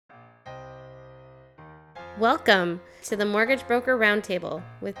Welcome to the Mortgage Broker Roundtable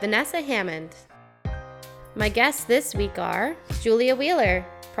with Vanessa Hammond. My guests this week are Julia Wheeler,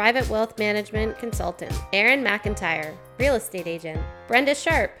 Private Wealth Management Consultant, Aaron McIntyre, Real Estate Agent, Brenda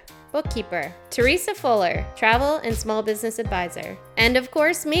Sharp, Bookkeeper, Teresa Fuller, Travel and Small Business Advisor, and of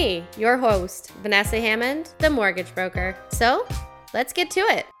course me, your host, Vanessa Hammond, the Mortgage Broker. So, let's get to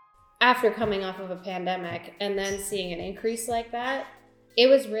it. After coming off of a pandemic and then seeing an increase like that, it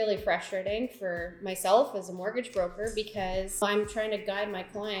was really frustrating for myself as a mortgage broker because I'm trying to guide my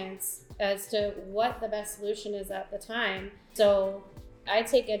clients as to what the best solution is at the time. So I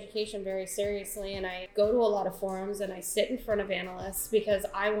take education very seriously, and I go to a lot of forums and I sit in front of analysts because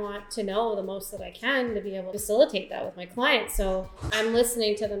I want to know the most that I can to be able to facilitate that with my clients. So I'm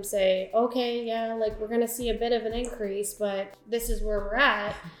listening to them say, okay, yeah, like we're going to see a bit of an increase, but this is where we're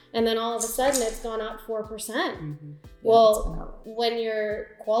at. And then all of a sudden it's gone up 4%. Mm-hmm. Well, when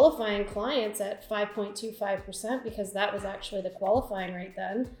you're qualifying clients at 5.25%, because that was actually the qualifying rate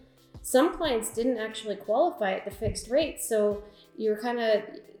then, some clients didn't actually qualify at the fixed rate. So you're kind of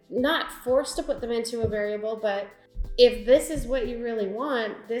not forced to put them into a variable, but if this is what you really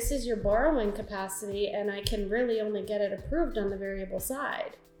want, this is your borrowing capacity, and I can really only get it approved on the variable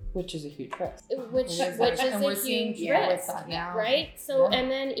side. Which is a huge risk. Which is a huge risk, right? So, and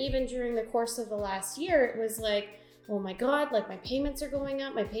then even during the course of the last year, it was like, oh my God, like my payments are going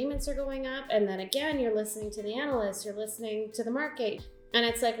up. And then again, you're listening to the analysts, you're listening to the market. And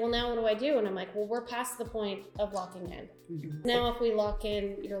it's like, well, now what do I do? And I'm like, well, we're past the point of locking in. Mm-hmm. Now, if we lock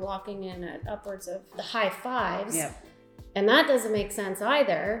in, you're locking in at upwards of the high fives. Yep. And that doesn't make sense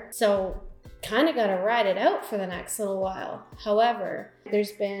either. So kind of got to ride it out for the next little while. However,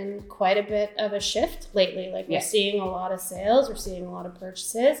 there's been quite a bit of a shift lately. Like we're seeing a lot of sales, we're seeing a lot of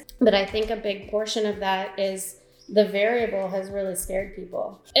purchases. But I think a big portion of that is the variable has really scared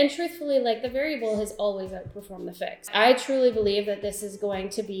people. And truthfully, like the variable has always outperformed the fixed. I truly believe that this is going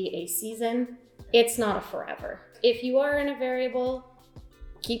to be a season. It's not a forever. If you are in a variable,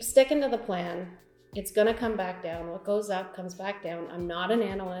 keep sticking to the plan. It's going to come back down. What goes up comes back down. I'm not an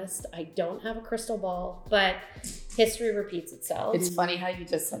analyst. I don't have a crystal ball, but history repeats itself. It's funny how you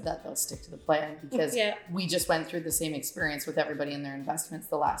just said that, though, stick to the plan, because we just went through the same experience with everybody in their investments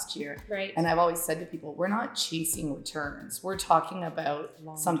the last year. Right. And I've always said to people, we're not chasing returns. We're talking about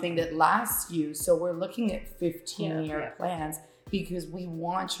something that lasts you. So we're looking at 15-year plans because we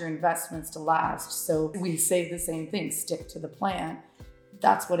want your investments to last. So we say the same thing, stick to the plan.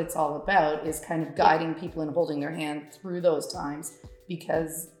 That's what it's all about, is kind of guiding people and holding their hand through those times,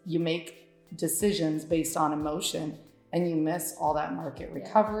 because you make decisions based on emotion and you miss all that market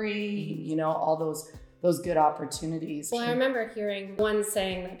recovery, you know, all those good opportunities. Well, I remember hearing one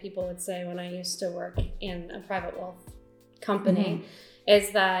saying that people would say when I used to work in a private wealth company is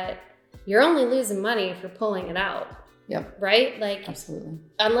that you're only losing money if you're pulling it out. Yep. Right? Like, absolutely.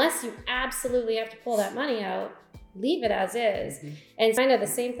 Unless you absolutely have to pull that money out, leave it as is. Mm-hmm. And kind of the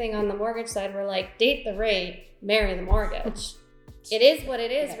same thing on the mortgage side. We're like, date the rate, marry the mortgage. It is what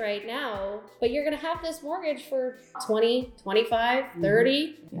it is right now, but you're going to have this mortgage for 20, 25,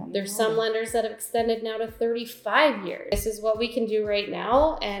 30. Yeah. There's some lenders that have extended now to 35 years. This is what we can do right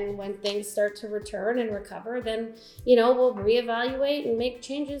now. And when things start to return and recover, then, you know, we'll reevaluate and make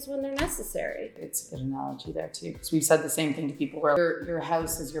changes when they're necessary. It's a good analogy there too, because we've said the same thing to people where your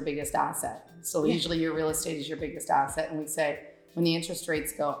house is your biggest asset. So usually your real estate is your biggest asset. And we say, when the interest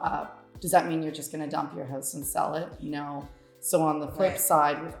rates go up, does that mean you're just going to dump your house and sell it? No. So on the flip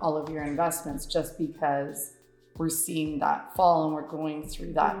side, with all of your investments, just because we're seeing that fall and we're going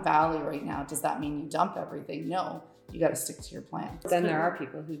through that valley right now, does that mean you dump everything? No, you got to stick to your plan. Then there are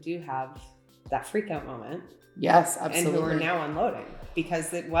people who do have that freak out moment. Yes, absolutely. And who are now unloading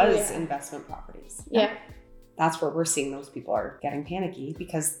because it was investment properties. Yeah. That's where we're seeing those people are getting panicky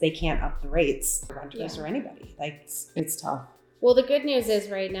because they can't up the rates for renters or anybody. Like it's tough. Well, the good news is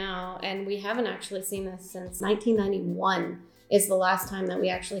right now, and we haven't actually seen this since 1991, is the last time that we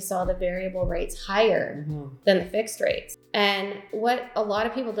actually saw the variable rates higher than the fixed rates. And what a lot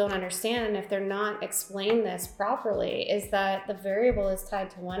of people don't understand, and if they're not explained this properly, is that the variable is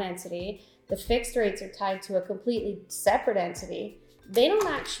tied to one entity, the fixed rates are tied to a completely separate entity. They don't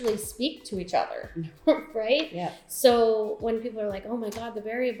actually speak to each other, right? Yeah. So when people are like, oh my God, the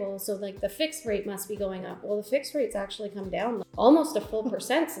variable, so like the fixed rate must be going up. Well, the fixed rates actually come down almost a full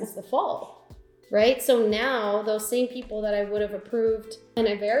percent since the fall. Right? So now those same people that I would have approved in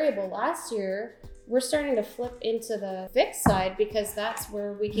a variable last year, we're starting to flip into the fixed side because that's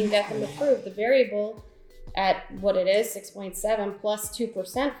where we can get them approved. The variable at what it is, 6.7 plus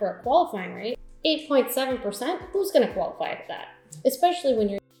 2% for a qualifying rate, 8.7%, who's going to qualify for that? Especially when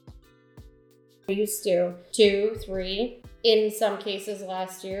you're We used to 2, 3, in some cases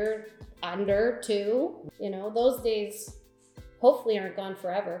last year, under 2. Those days hopefully aren't gone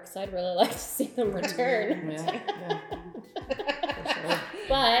forever, because I'd really like to see them return. Yeah. For sure.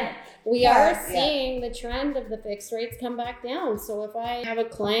 But we are seeing the trend of the fixed rates come back down. So if I have a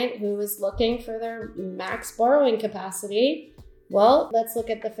client who is looking for their max borrowing capacity, well, let's look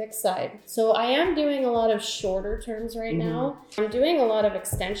at the fixed side. So I am doing a lot of shorter terms right now. I'm doing a lot of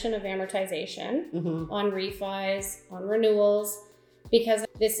extension of amortization on refis, on renewals, because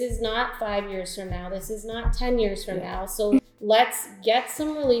this is not 5 years from now. This is not 10 years from now. So let's get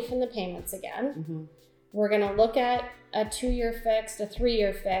some relief in the payments again. We're going to look at a 2-year fixed, a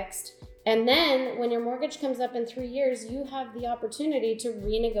 3-year fixed. And then when your mortgage comes up in 3 years, you have the opportunity to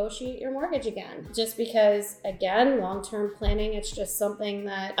renegotiate your mortgage again. Just because, again, long-term planning, it's just something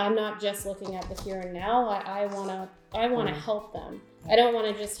that I'm not just looking at the here and now. I want to help them. I don't want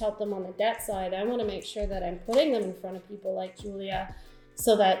to just help them on the debt side. I want to make sure that I'm putting them in front of people like Julia,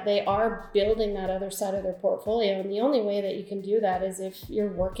 so that they are building that other side of their portfolio. And the only way that you can do that is if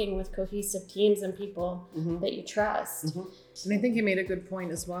you're working with cohesive teams and people that you trust. And I think you made a good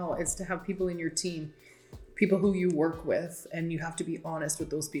point as well. It's to have people in your team, people who you work with, and you have to be honest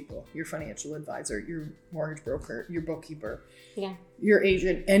with those people. Your financial advisor, your mortgage broker, your bookkeeper, your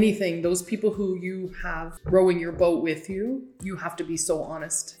agent, anything. Those people who you have rowing your boat with you, you have to be so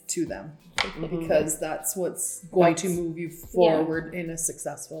honest to them. Because that's what's going to move you forward in a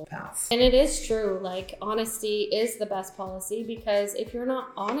successful path. And it is true, like honesty is the best policy, because if you're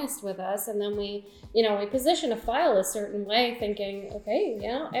not honest with us and then we position a file a certain way thinking, okay,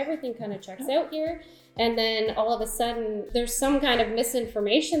 everything kind of checks out here. And then all of a sudden there's some kind of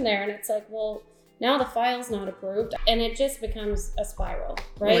misinformation there. And it's like, well, now the file's not approved, and it just becomes a spiral,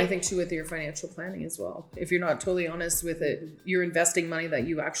 right? Well, I think too with your financial planning as well. If you're not totally honest with it, you're investing money that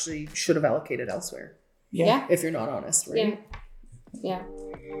you actually should have allocated elsewhere. Yeah. If you're not honest, right? Yeah.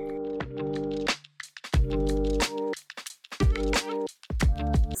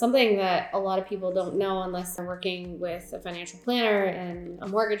 Something that a lot of people don't know unless they're working with a financial planner and a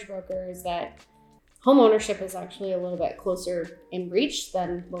mortgage broker is that homeownership is actually a little bit closer in reach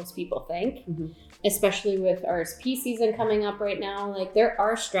than most people think, especially with RSP season coming up right now. Like, there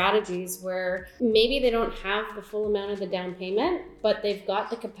are strategies where maybe they don't have the full amount of the down payment, but they've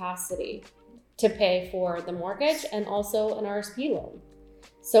got the capacity to pay for the mortgage and also an RSP loan.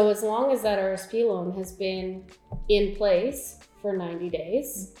 So as long as that RSP loan has been in place for 90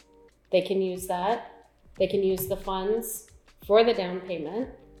 days, they can use that. They can use the funds for the down payment,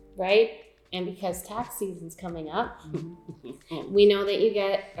 right? And because tax season's coming up, we know that you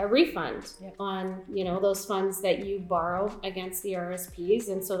get a refund on, those funds that you borrow against the RSPs.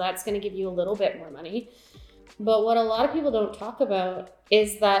 And so that's going to give you a little bit more money. But what a lot of people don't talk about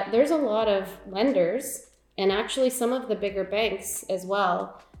is that there's a lot of lenders, and actually some of the bigger banks as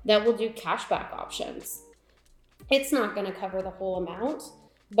well, that will do cashback options. It's not going to cover the whole amount,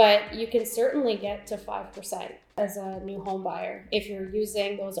 but you can certainly get to 5% as a new home buyer if you're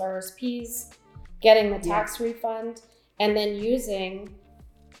using those RSPs, getting the tax refund, and then using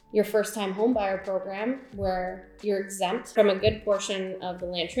your first time home buyer program where you're exempt from a good portion of the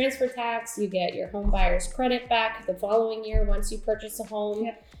land transfer tax. You get your home buyer's credit back the following year once you purchase a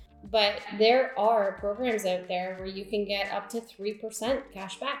home. But there are programs out there where you can get up to 3%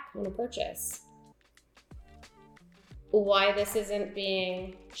 cash back on a purchase. Why this isn't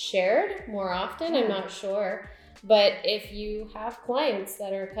being shared more often, I'm not sure. But if you have clients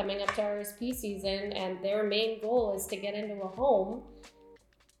that are coming up to RSP season and their main goal is to get into a home,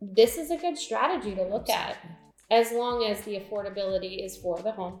 this is a good strategy to look at, as long as the affordability is for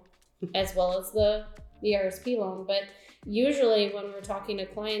the home, as well as the RSP loan. But usually when we're talking to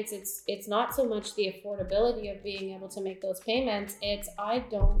clients, it's not so much the affordability of being able to make those payments. It's, I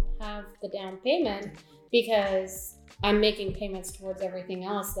don't have the down payment because I'm making payments towards everything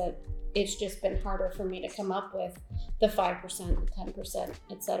else that it's just been harder for me to come up with the 5%, the 10%,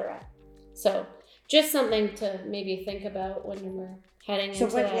 etc. So just something to maybe think about when we're heading into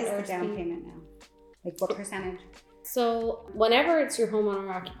that. So what is RSP. the down payment now? Like what percentage? So whenever it's your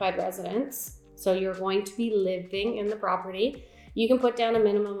homeowner occupied residence, so you're going to be living in the property, you can put down a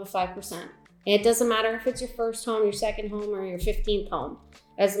minimum of 5%. It doesn't matter if it's your first home, your second home, or your 15th home.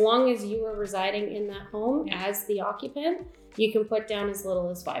 As long as you are residing in that home as the occupant, you can put down as little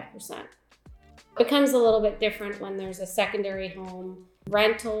as 5%. Becomes a little bit different when there's a secondary home,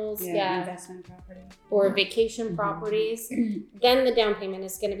 rentals, investment property, or vacation properties. Then the down payment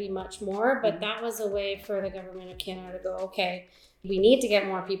is going to be much more, but that was a way for the government of Canada to go, okay, we need to get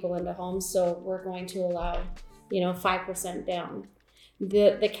more people into homes, so we're going to allow, 5% down.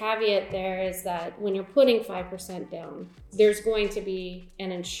 The caveat there is that when you're putting 5% down, there's going to be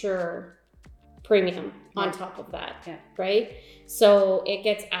an insurer premium on top of that, right? So it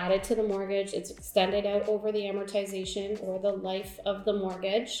gets added to the mortgage. It's extended out over the amortization or the life of the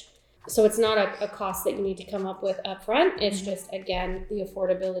mortgage. So it's not a cost that you need to come up with upfront. It's just, again, the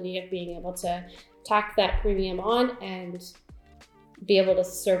affordability of being able to tack that premium on and be able to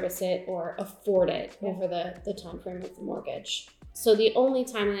service it or afford it over the time frame of the mortgage. So the only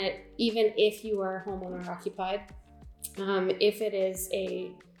time that, even if you are homeowner occupied, if it is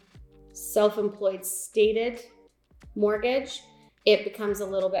a self-employed stated mortgage, it becomes a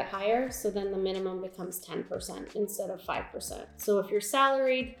little bit higher. So then the minimum becomes 10% instead of 5%. So if you're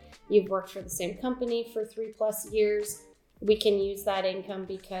salaried, you've worked for the same company for 3+ years, we can use that income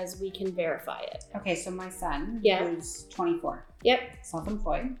because we can verify it. Okay, so my son, who's 24. Yep.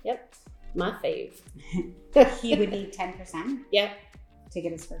 Self-employed. Yep. My fave. He would need 10%. Yep. To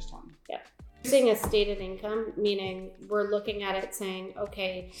get his first home. Yep. Using a stated income, meaning we're looking at it saying,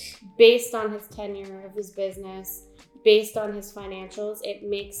 okay, based on his tenure of his business, based on his financials, it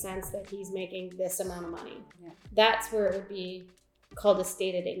makes sense that he's making this amount of money. Yeah. That's where it would be called a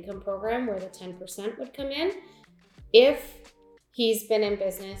stated income program, where the 10% would come in. If he's been in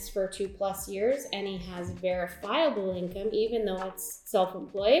business for 2+ years and he has verifiable income, even though it's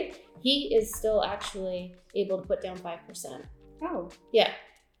self-employed, he is still actually able to put down 5%. Oh. Yeah.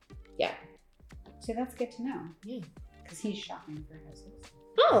 Yeah. So that's good to know. Yeah. Because he's shopping for houses.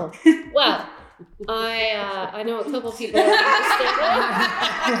 Oh, well, I know a couple people are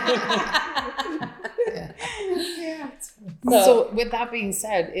interested. So with that being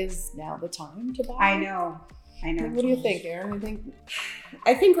said, is now the time to buy? I know. What do you think, Erin?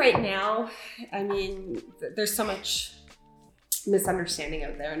 I think right now, I mean, there's so much misunderstanding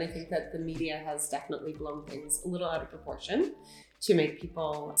out there, and I think that the media has definitely blown things a little out of proportion to make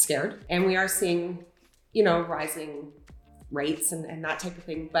people scared. And we are seeing, rising rates and that type of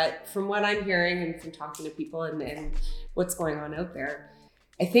thing. But from what I'm hearing and from talking to people and what's going on out there,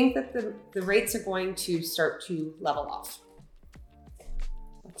 I think that the rates are going to start to level off.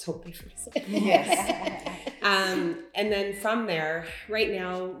 Let's hope they freeze. Yes. And then from there, right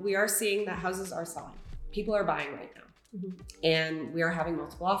now, we are seeing that houses are selling. People are buying right now. Mm-hmm. And we are having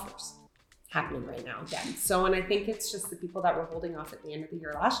multiple offers happening right now again. So, and I think it's just the people that were holding off at the end of the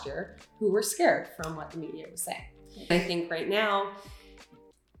year last year who were scared from what the media was saying. And I think right now,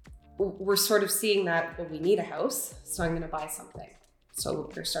 we're sort of seeing that, well, we need a house, so I'm going to buy something. So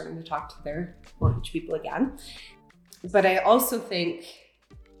they're starting to talk to their mortgage people again. But I also think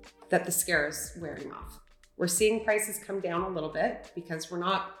that the scare is wearing off. We're seeing prices come down a little bit because we're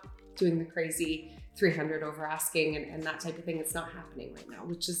not doing the crazy 300 over asking and that type of thing. It's not happening right now,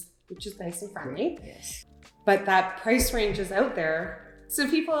 which is nice and friendly. Yes. But that price range is out there. So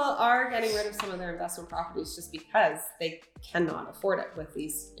people are getting rid of some of their investment properties just because they cannot afford it with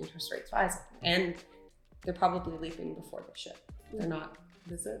these interest rates rising. And they're probably leaping before they should. They're not,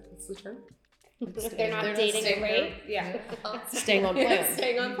 what's the term? They're not dating a rate. Yeah. Staying on plan.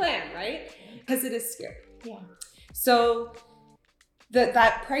 Staying on plan, right? Because it is scary. Yeah. So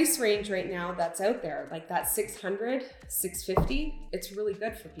that price range right now that's out there, like that 600, 650, it's really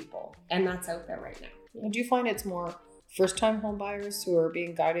good for people. And that's out there right now. Do you find it's more first-time home buyers who are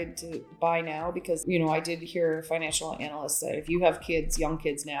being guided to buy now? Because, I did hear a financial analyst say, if you have kids, young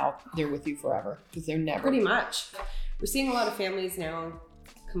kids now, they're with you forever because they're never. Pretty much. We're seeing a lot of families now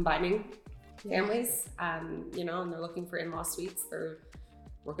combining families, and they're looking for in-law suites.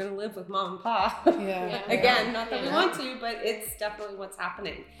 We're going to live with mom and pa. Again, not that we want to, but it's definitely what's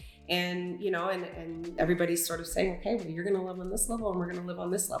happening. And, and everybody's sort of saying, okay, well, you're going to live on this level and we're going to live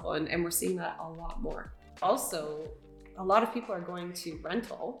on this level. And we're seeing that a lot more. Also, a lot of people are going to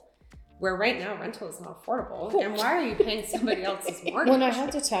rental, where right now rental is not affordable. And why are you paying somebody else's mortgage? When I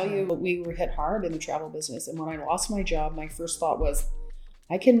had to tell you, we were hit hard in the travel business. And when I lost my job, my first thought was,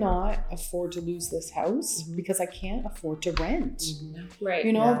 I cannot afford to lose this house because I can't afford to rent. Mm-hmm.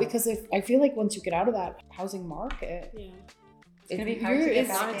 Right. Because I feel like once you get out of that housing market, it's going to be hard to get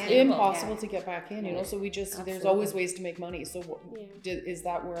back in. Impossible to get back in, so we just, Absolutely. There's always ways to make money. So is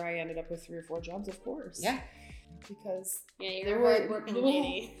that where I ended up with 3 or 4 jobs? Of course. Yeah. Because you're a hard-working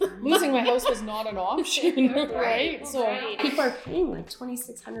lady. Losing my house was not an option, right? So people are paying like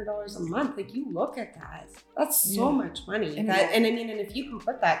 $2,600 a month. Like, you look at that, that's so much money. And if you can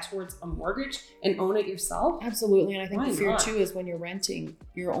put that towards a mortgage and own it yourself, absolutely. And I think why the fear not? too is when you're renting,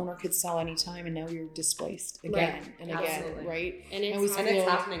 your owner could sell anytime, and now you're displaced again and again, right? And it's, it's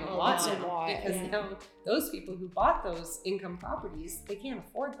happening a lot that's a lot. because now those people who bought those income properties, they can't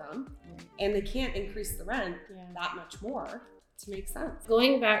afford them, and they can't increase the rent that much more to make sense.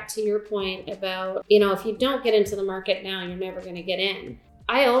 Going back to your point about, if you don't get into the market now, you're never going to get in.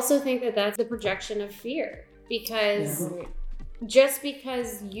 I also think that that's the projection of fear, because just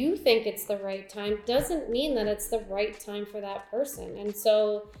because you think it's the right time doesn't mean that it's the right time for that person. And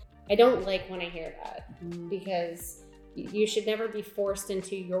so I don't like when I hear that, because you should never be forced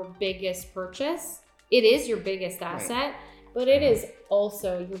into your biggest purchase. It is your biggest asset, but it is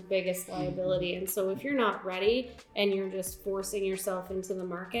also your biggest liability. And so if you're not ready and you're just forcing yourself into the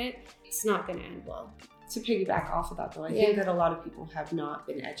market, it's not going to end well. To piggyback off of that though, I think that a lot of people have not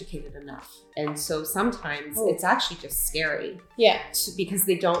been educated enough. And so sometimes it's actually just scary. Because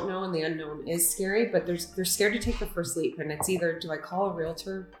they don't know, and the unknown is scary, but they're scared to take the first leap. And it's either, do I call a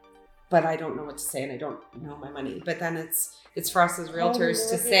realtor, but I don't know what to say and I don't know my money. But then it's for us as realtors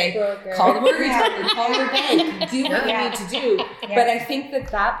to say, call the mortgage broker, call your bank, do what you need to do. But I think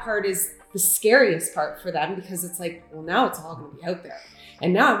that part is the scariest part for them, because it's like, well, now it's all going to be out there.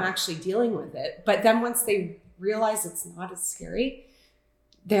 And now I'm actually dealing with it. But then once they realize it's not as scary,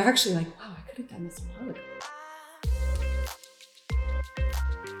 they're actually like, wow, I could have done this a while ago.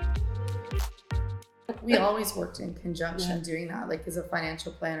 We always worked in conjunction doing that, like as a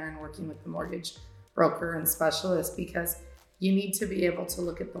financial planner and working with the mortgage broker and specialist, because you need to be able to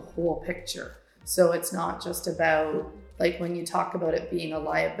look at the whole picture. So it's not just about, like when you talk about it being a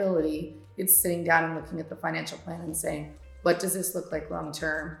liability, it's sitting down and looking at the financial plan and saying, what does this look like long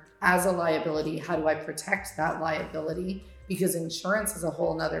term? As a liability, how do I protect that liability? Because insurance is a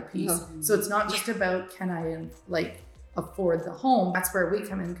whole nother piece. So it's not just about, can I afford the home? That's where we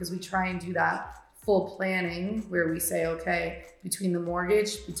come in, because we try and do that full planning where we say, okay, between the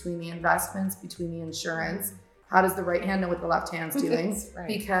mortgage, between the investments, between the insurance, how does the right hand know what the left hand's doing?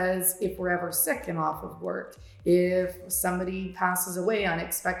 Because if we're ever sick and off of work, if somebody passes away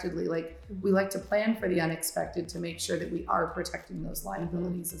unexpectedly, we like to plan for the unexpected to make sure that we are protecting those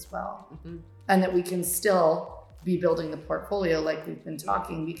liabilities as well. And that we can still be building the portfolio like we've been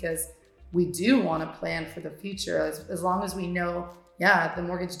talking, because we do want to plan for the future as long as we know, the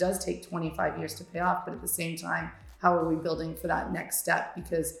mortgage does take 25 years to pay off, but at the same time, how are we building for that next step?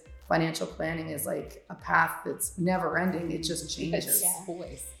 Because financial planning is like a path that's never ending. It just changes.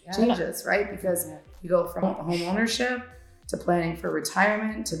 Changes, right? Because you go from home ownership to planning for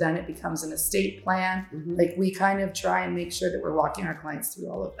retirement to then it becomes an estate plan. Like we kind of try and make sure that we're walking our clients through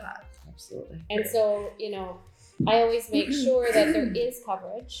all of that. Absolutely. And so, I always make sure that there is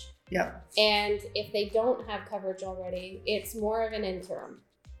coverage. And if they don't have coverage already, it's more of an interim.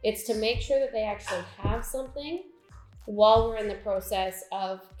 It's to make sure that they actually have something while we're in the process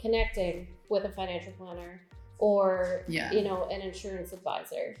of connecting with a financial planner or, an insurance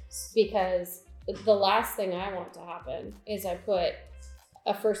advisor. Because the last thing I want to happen is I put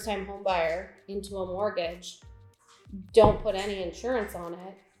a first-time home buyer into a mortgage, don't put any insurance on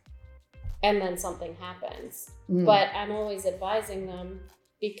it, and then something happens. But I'm always advising them,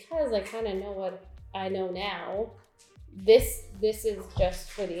 because I kind of know what I know now, this is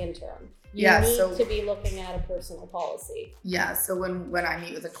just for the interim. You need to be looking at a personal policy. So when I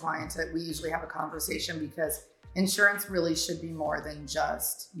meet with a client, we usually have a conversation, because insurance really should be more than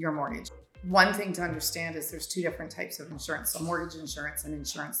just your mortgage. One thing to understand is there's two different types of insurance. So mortgage insurance and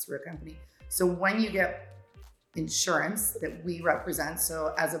insurance through a company. So when you get insurance that we represent,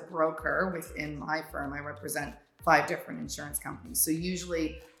 so as a broker within my firm, I represent 5 different insurance companies. So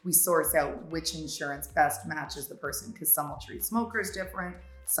usually we source out which insurance best matches the person, because some will treat smokers different,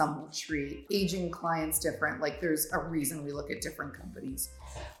 some will treat aging clients different. Like there's a reason we look at different companies.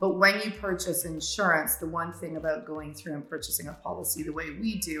 But when you purchase insurance, the one thing about going through and purchasing a policy the way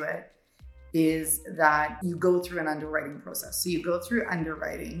we do it is that you go through an underwriting process. So you go through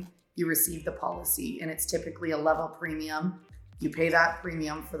underwriting, you receive the policy, and it's typically a level premium. You pay that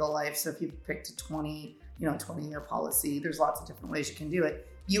premium for the life. So if you picked a 20-year policy, there's lots of different ways you can do it.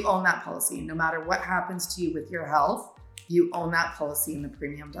 You own that policy. No matter what happens to you with your health, you own that policy and the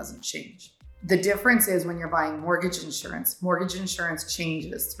premium doesn't change. The difference is when you're buying mortgage insurance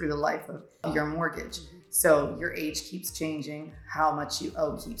changes through the life of your mortgage. So your age keeps changing, how much you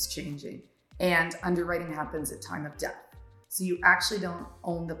owe keeps changing, and underwriting happens at time of death. So you actually don't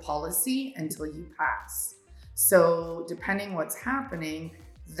own the policy until you pass. So depending what's happening,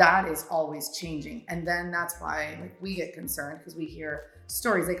 that is always changing. And then that's why we get concerned, because we hear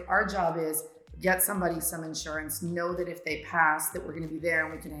stories. Our job is get somebody some insurance, know that if they pass that we're going to be there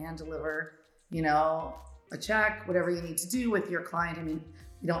and we can hand deliver, a check, whatever you need to do with your client. I mean,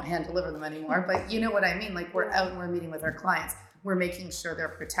 you don't hand deliver them anymore, but you know what I mean? We're out and we're meeting with our clients. We're making sure they're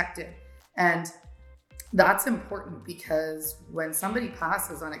protected. And that's important, because when somebody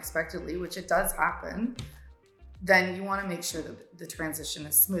passes unexpectedly, which it does happen, then you want to make sure that the transition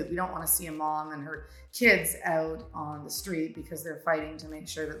is smooth. We don't want to see a mom and her kids out on the street because they're fighting to make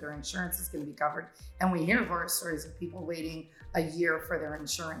sure that their insurance is going to be covered. And we hear horror stories of people waiting a year for their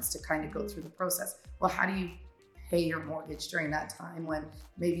insurance to kind of go through the process. Well, how do you pay your mortgage during that time when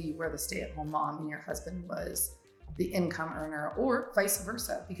maybe you were the stay-at-home mom and your husband was the income earner, or vice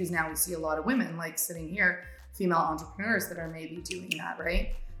versa? Because now we see a lot of women like sitting here, female entrepreneurs that are maybe doing that,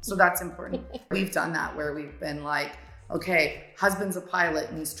 right? So that's important. We've done that where we've been like, okay, husband's a pilot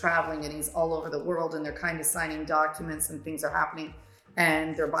and he's traveling and he's all over the world and they're kind of signing documents and things are happening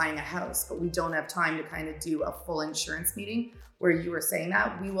and they're buying a house, but we don't have time to kind of do a full insurance meeting. Where you were saying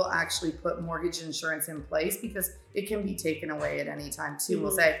that, we will actually put mortgage insurance in place because it can be taken away at any time too.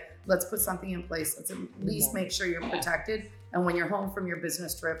 We'll say, let's put something in place. Let's at least make sure you're protected. And when you're home from your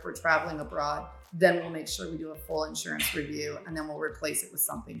business trip or traveling abroad, then we'll make sure we do a full insurance review and then we'll replace it with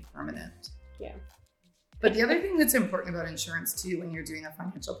something permanent. Yeah. But the other thing that's important about insurance too, when you're doing a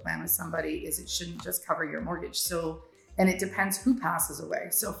financial plan with somebody, is it shouldn't just cover your mortgage. So, and it depends who passes away.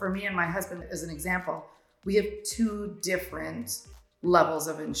 So for me and my husband, as an example, we have 2 different levels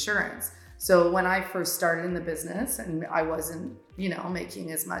of insurance. So when I first started in the business and I wasn't,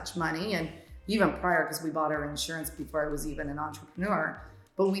 making as much money, and even prior, because we bought our insurance before I was even an entrepreneur,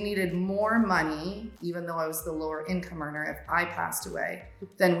 but we needed more money, even though I was the lower income earner, if I passed away,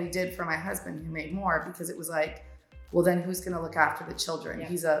 than we did for my husband who made more, because it was like, well, then who's going to look after the children? Yeah.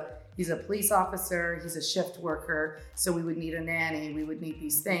 He's a police officer, he's a shift worker, so we would need a nanny, we would need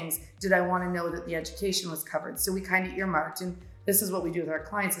these things. Did I want to know that the education was covered? So we kind of earmarked, and this is what we do with our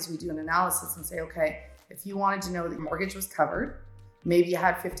clients, is we do an analysis and say, okay, if you wanted to know that your mortgage was covered, maybe you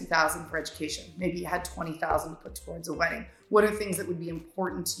had $50,000 for education, maybe you had $20,000 to put towards a wedding. What are things that would be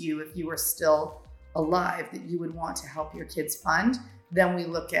important to you if you were still alive that you would want to help your kids fund? Then we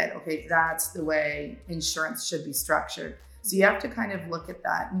look at, okay, that's the way insurance should be structured. So you have to kind of look at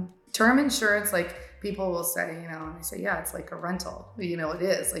that. And term insurance, like people will say, and I say, yeah, it's like a rental. It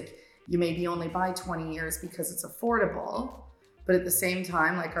is like you maybe only buy 20 years because it's affordable, but at the same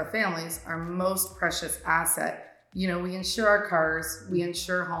time, like our families, our most precious asset, we insure our cars, we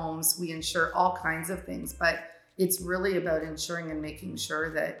insure homes, we insure all kinds of things, but it's really about ensuring and making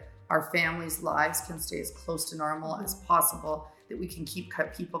sure that our families' lives can stay as close to normal as possible, that we can keep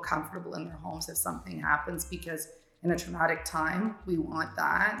people comfortable in their homes if something happens, because in a traumatic time, we want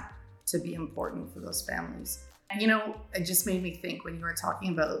that to be important for those families. It just made me think when you were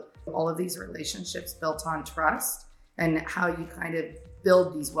talking about all of these relationships built on trust and how you kind of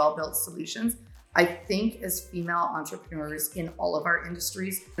build these well-built solutions. I think as female entrepreneurs in all of our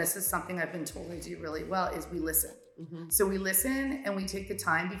industries, this is something I've been told I do really well, is we listen. Mm-hmm. So we listen and we take the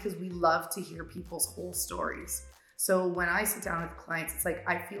time because we love to hear people's whole stories. So when I sit down with clients, it's like,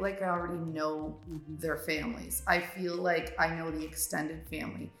 I feel like I already know their families. I feel like I know the extended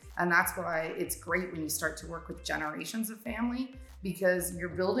family. And that's why it's great when you start to work with generations of family, because you're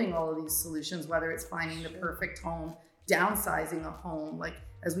building all of these solutions, whether it's finding the perfect home, downsizing a home. Like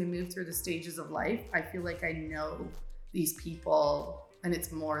as we move through the stages of life, I feel like I know these people, and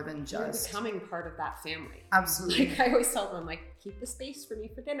it's more than just becoming part of that family. Absolutely. Like I always tell them, keep the space for me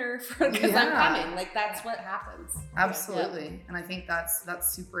for dinner because I'm coming. That's what happens. Absolutely. Yeah. And I think that's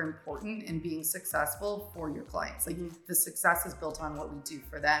super important in being successful for your clients. The success is built on what we do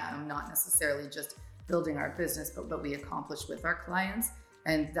for them, not necessarily just building our business, but what we accomplish with our clients.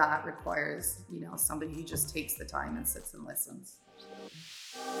 And that requires, somebody who just takes the time and sits and listens.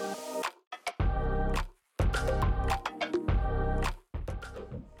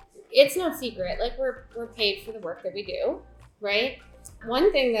 It's no secret, we're paid for the work that we do, right?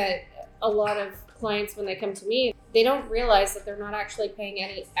 One thing that a lot of clients, when they come to me, they don't realize that they're not actually paying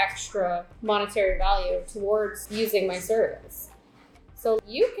any extra monetary value towards using my service. So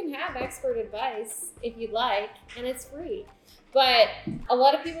you can have expert advice if you'd like, and it's free. But a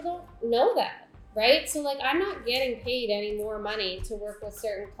lot of people don't know that, right? So I'm not getting paid any more money to work with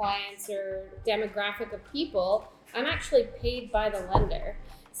certain clients or demographic of people. I'm actually paid by the lender.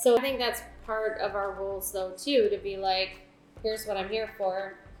 So I think that's part of our rules though too, to be like, here's what I'm here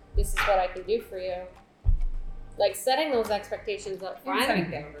for. This is what I can do for you. Setting those expectations up front. Setting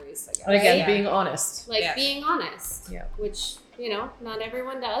boundaries, I guess. And again, being honest. Being honest. Yeah. Which, not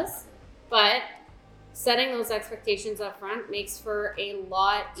everyone does, but setting those expectations up front makes for a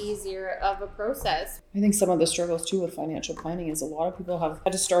lot easier of a process. I think some of the struggles too with financial planning is a lot of people have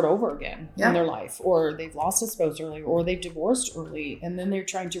had to start over again in their life, or they've lost a spouse early, or they've divorced early, and then they're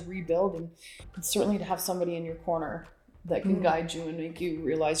trying to rebuild. And certainly to have somebody in your corner that can guide you and make you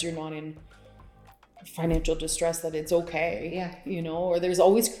realize you're not in financial distress that it's okay, or there's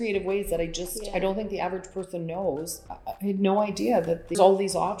always creative ways that I don't think the average person knows. I had no idea that there's all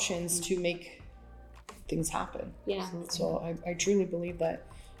these options to make things happen. So I truly believe that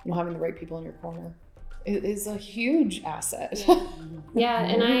having the right people in your corner is a huge asset.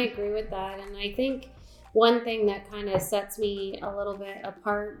 And I agree with that. And I think one thing that kind of sets me a little bit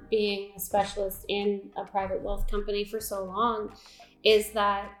apart, being a specialist in a private wealth company for so long, is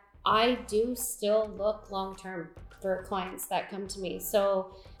that I do still look long-term for clients that come to me.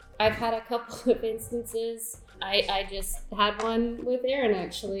 So I've had a couple of instances. I just had one with Erin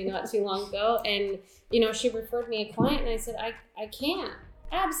actually not too long ago. And, she referred me a client and I said, I can't.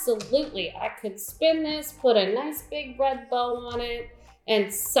 Absolutely. I could spin this, put a nice big red bow on it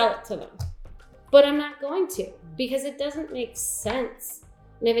and sell it to them. But I'm not going to, because it doesn't make sense.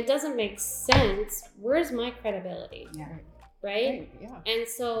 And if it doesn't make sense, where's my credibility? Right? And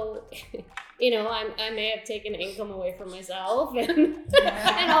so, I may have taken income away from myself and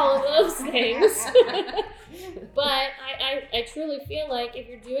all of those things. But I truly feel like if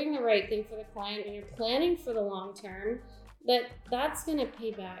you're doing the right thing for the client and you're planning for the long term, that's going to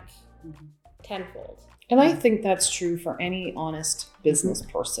pay back tenfold. And I think that's true for any honest business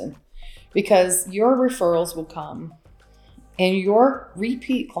person, because your referrals will come and your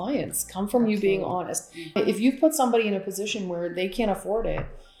repeat clients come from you being honest. If you put somebody in a position where they can't afford it,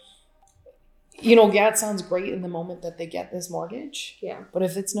 it sounds great in the moment that they get this mortgage. But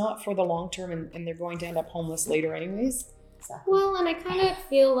if it's not for the long term and they're going to end up homeless later anyways. Well, and I kind of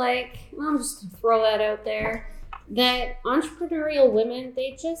feel like, I'm just going to throw that out there, that entrepreneurial women,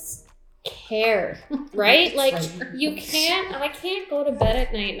 they just care, right? Like I can't go to bed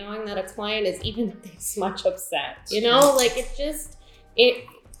at night knowing that a client is even this much upset, like it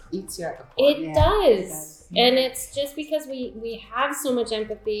eats you at the core. It does. And it's just because we have so much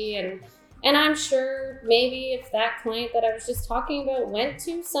empathy and I'm sure maybe if that client that I was just talking about went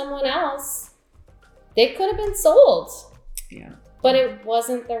to someone else, they could have been sold. But it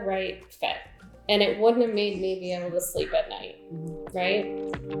wasn't the right fit. And it wouldn't have made me be able to sleep at night, right?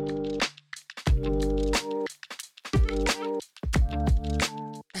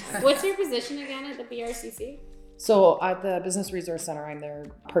 What's your position again at the BRCC? So at the Business Resource Center, I'm their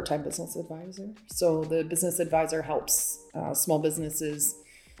part-time business advisor. So the business advisor helps small businesses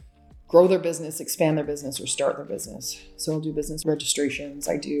grow their business, expand their business, or start their business. So I'll do business registrations.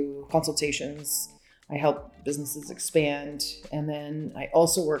 I do consultations. I help businesses expand. And then I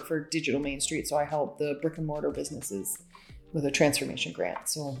also work for Digital Main Street. So I help the brick and mortar businesses with a transformation grant.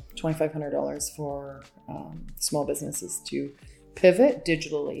 So $2,500 for small businesses to pivot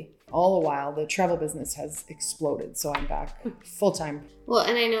digitally. All the while, the travel business has exploded. So I'm back full time. Well,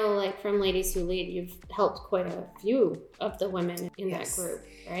 and I know like from Ladies Who Lead, you've helped quite a few of the women in that group,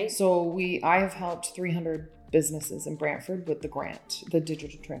 right? So I have helped 300 businesses in Brantford with the grant, the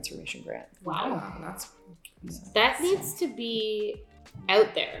digital transformation grant. Wow. That needs to be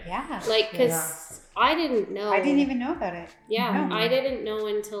out there. Like, because I didn't know. I didn't even know about it. I didn't know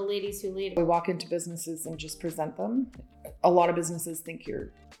until Ladies Who Lead. We walk into businesses and just present them. A lot of businesses think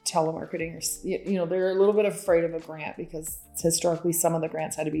you're telemarketing or, they're a little bit afraid of a grant because historically some of the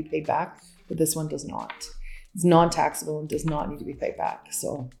grants had to be paid back, but this one does not. It's non-taxable and does not need to be paid back.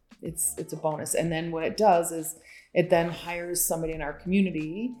 So it's a bonus. And then what it does is it then hires somebody in our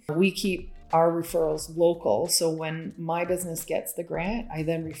community. We keep our referrals local. So when my business gets the grant, I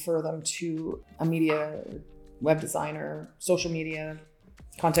then refer them to a media, web designer, social media,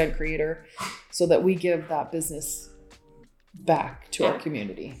 content creator, so that we give that business back to our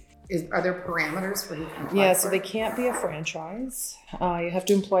community. Are there parameters for who can apply? Yeah, so they can't be a franchise. You have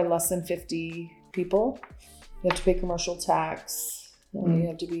to employ less than 50 people. You have to pay commercial tax. You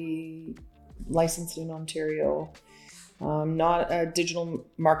have to be licensed in Ontario. Not a digital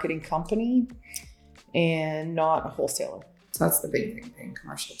marketing company, and not a wholesaler. So that's the big thing.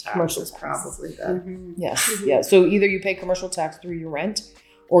 Commercial tax is probably the... Yes. Yeah. So either you pay commercial tax through your rent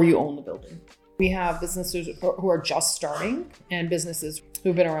or you own the building. We have businesses who are just starting and businesses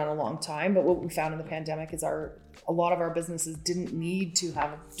who've been around a long time. But what we found in the pandemic is a lot of our businesses didn't need to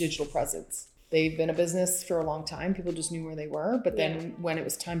have a digital presence. They've been a business for a long time. People just knew where they were. But then when it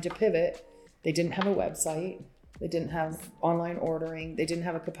was time to pivot, they didn't have a website. They didn't have online ordering. They didn't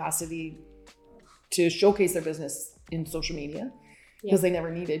have a capacity to showcase their business in social media because they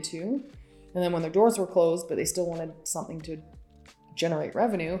never needed to. And then when their doors were closed, but they still wanted something to generate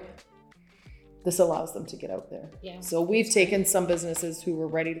revenue, this allows them to get out there. So we've taken some businesses who were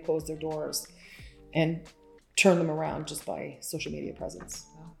ready to close their doors and turn them around just by social media presence.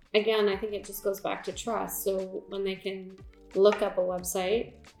 Again, I think it just goes back to trust. So when they can look up a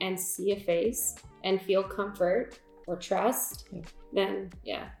website and see a face and feel comfort or trust, then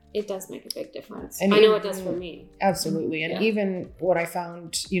it does make a big difference. And I know it does for me. Absolutely. And even what I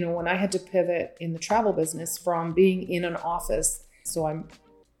found, when I had to pivot in the travel business from being in an office, so I'm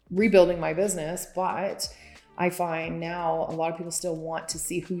rebuilding my business, but I find now a lot of people still want to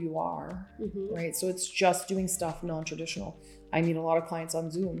see who you are, right? So it's just doing stuff non-traditional. I meet a lot of clients on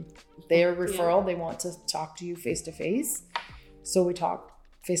Zoom. They're referral. They want to talk to you face to face. So we talk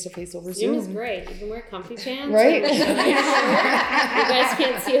face to face over Zoom. Zoom is great. You can wear comfy pants. Right? You guys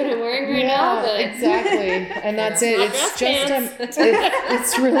can't see what I'm wearing right now, but exactly. And that's it. It's just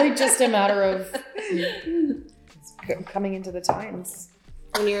it's really just a matter of coming into the times.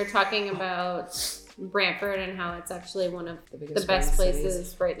 When you were talking about Brantford and how it's actually one of the best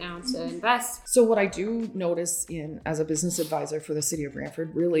places right now to invest. So what I do notice as a business advisor for the city of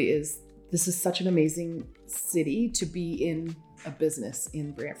Brantford really is this is such an amazing city to be in a business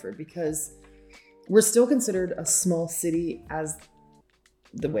in Brantford, because we're still considered a small city as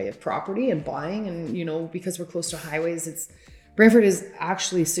the way of property and buying, and because we're close to highways, Brantford is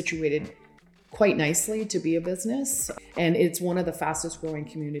actually situated quite nicely to be a business, and it's one of the fastest growing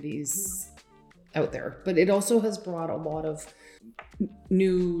communities out there. But it also has brought a lot of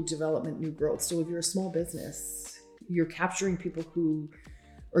new development, new growth. So if you're a small business, you're capturing people who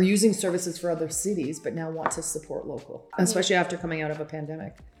are using services for other cities, but now want to support local, especially after coming out of a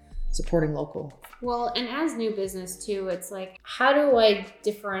pandemic, supporting local. Well, and as new business too, it's like, how do I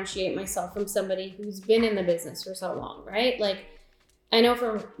differentiate myself from somebody who's been in the business for so long, right? Like, I know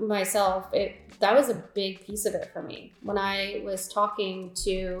for myself, that was a big piece of it for me. When I was talking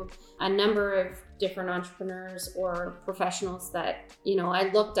to a number of different entrepreneurs or professionals that, I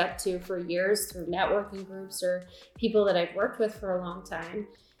looked up to for years through networking groups or people that I've worked with for a long time,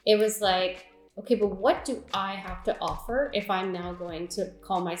 it was like, okay, but what do I have to offer if I'm now going to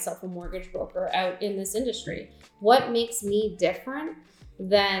call myself a mortgage broker out in this industry? What makes me different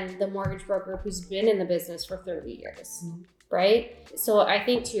than the mortgage broker who's been in the business for 30 years? Right? So I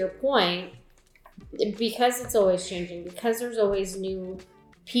think to your point, because it's always changing, because there's always new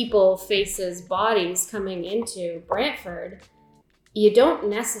people, faces, bodies coming into Brantford, you don't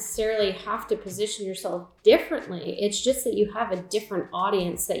necessarily have to position yourself differently. It's just that you have a different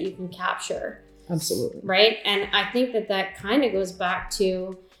audience that you can capture. Absolutely. Right? And I think that kind of goes back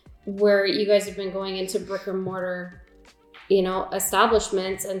to where you guys have been going into brick and mortar,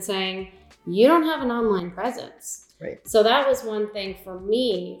 establishments and saying, you don't have an online presence. Right. So that was one thing for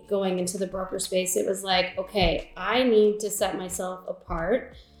me going into the broker space. It was like, okay, I need to set myself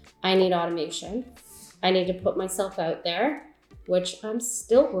apart. I need automation. I need to put myself out there, which I'm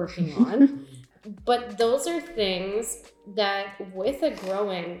still working on. But those are things that with a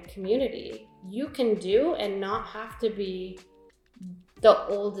growing community, you can do and not have to be the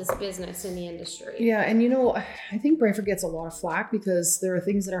oldest business in the industry. Yeah. And I think Brantford gets a lot of flack because there are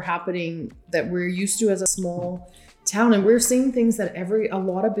things that are happening that we're used to as a small town, and we're seeing things that a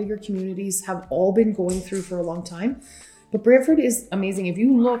lot of bigger communities have all been going through for a long time. But Brantford is amazing. If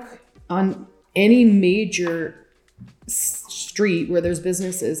you look on any major street where there's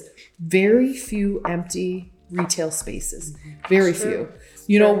businesses, very few empty retail spaces, very few.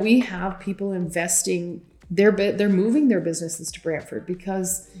 We have people investing. They're moving their businesses to Brantford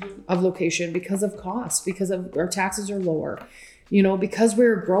because of location, because of cost, because of our taxes are lower. Because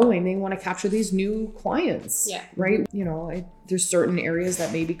we're growing, they want to capture these new clients. Yeah. Right. There's certain areas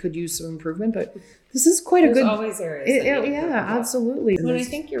that maybe could use some improvement, but this is quite a good. There's always areas. Absolutely. But I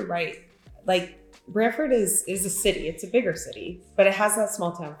think you're right. Like, Brantford is a city. It's a bigger city, but it has that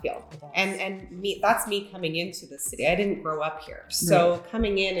small town feel. And that's me coming into the city. I didn't grow up here. So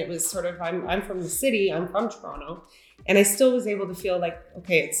coming in, it was sort of, I'm from the city, I'm from Toronto, and I still was able to feel like,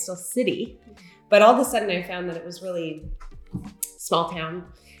 okay, it's still city. But all of a sudden I found that it was really small town.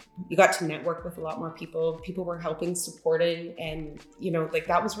 You got to network with a lot more people. People were helping, supporting, and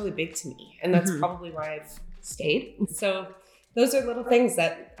that was really big to me. And that's probably why I've stayed. So those are little things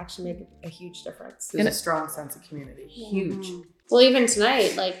that actually make a huge difference. There's a strong sense of community. Huge. Well, even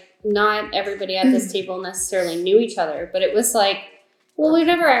tonight, like, not everybody at this table necessarily knew each other, but it was like, well, we've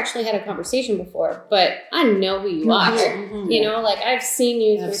never actually had a conversation before, but I know who you are. Like, I've seen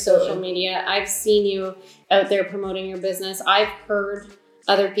you through social media. I've seen you out there promoting your business. I've heard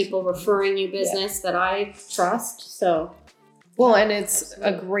other people referring you business that I trust. So, well, and it's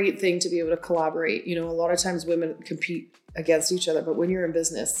a great thing to be able to collaborate. A lot of times women compete against each other, but when you're in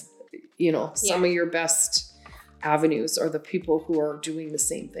business, some of your best avenues are the people who are doing the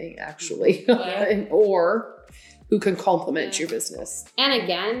same thing, actually, or who can complement your business. And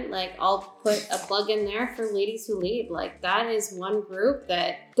again, like I'll put a plug in there for Ladies Who Lead. Like that is one group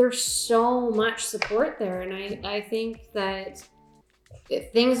that there's so much support there. And I think that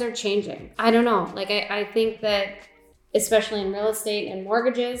things are changing. I don't know. Like I think that especially in real estate and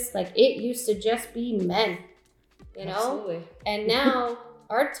mortgages, like it used to just be men, you know? Absolutely. And now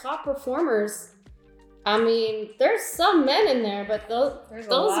our top performers, I mean, there's some men in there, but those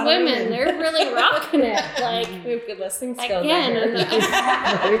women, they're really rocking it. Like we have good listening skills. again, and we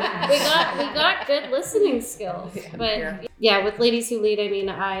got good listening skills. But yeah, with Ladies Who Lead, I mean,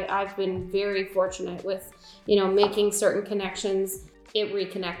 I've been very fortunate with, you know, making certain connections. It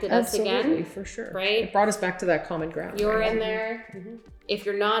reconnected us again, for sure. Right? It brought us back to that common ground. You're in there. Mm-hmm. If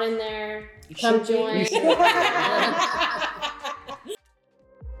you're not in there, come join.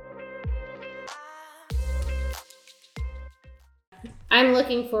 I'm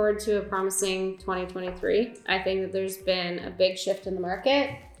looking forward to a promising 2023. I think that there's been a big shift in the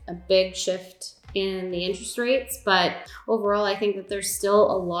market, a big shift in the interest rates, but overall, I think that there's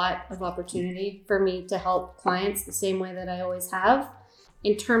still a lot of opportunity for me to help clients the same way that I always have.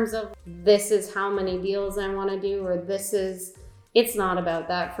 In terms of this is how many deals I want to do, or it's not about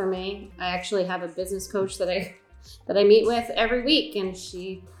that for me. I actually have a business coach that I meet with every week, and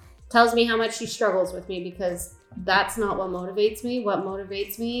she tells me how much she struggles with me because that's not what motivates me. What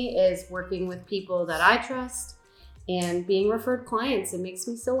motivates me is working with people that I trust and being referred clients. It makes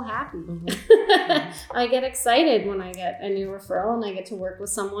me so happy. Mm-hmm. I get excited when I get a new referral and I get to work with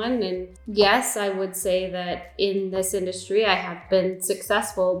someone. And yes, I would say that in this industry, I have been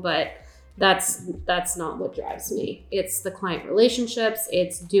successful, but that's not what drives me. It's the client relationships.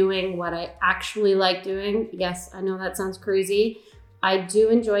 It's doing what I actually like doing. Yes, I know that sounds crazy. I do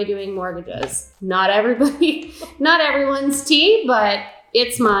enjoy doing mortgages. Not everyone's tea, but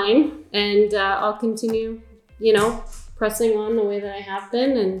it's mine. And I'll continue, you know, pressing on the way that I have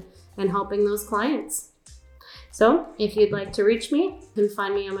been and helping those clients. So if you'd like to reach me, you can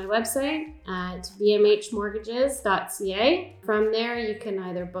find me on my website at bmhmortgages.ca. From there, you can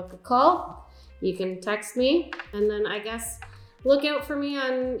either book a call, you can text me, and then I guess look out for me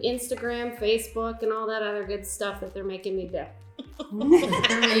on Instagram, Facebook, and all that other good stuff that they're making me do.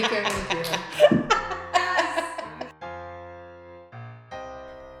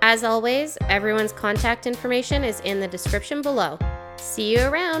 As always, everyone's contact information is in the description below. See you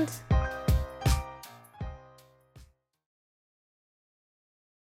around.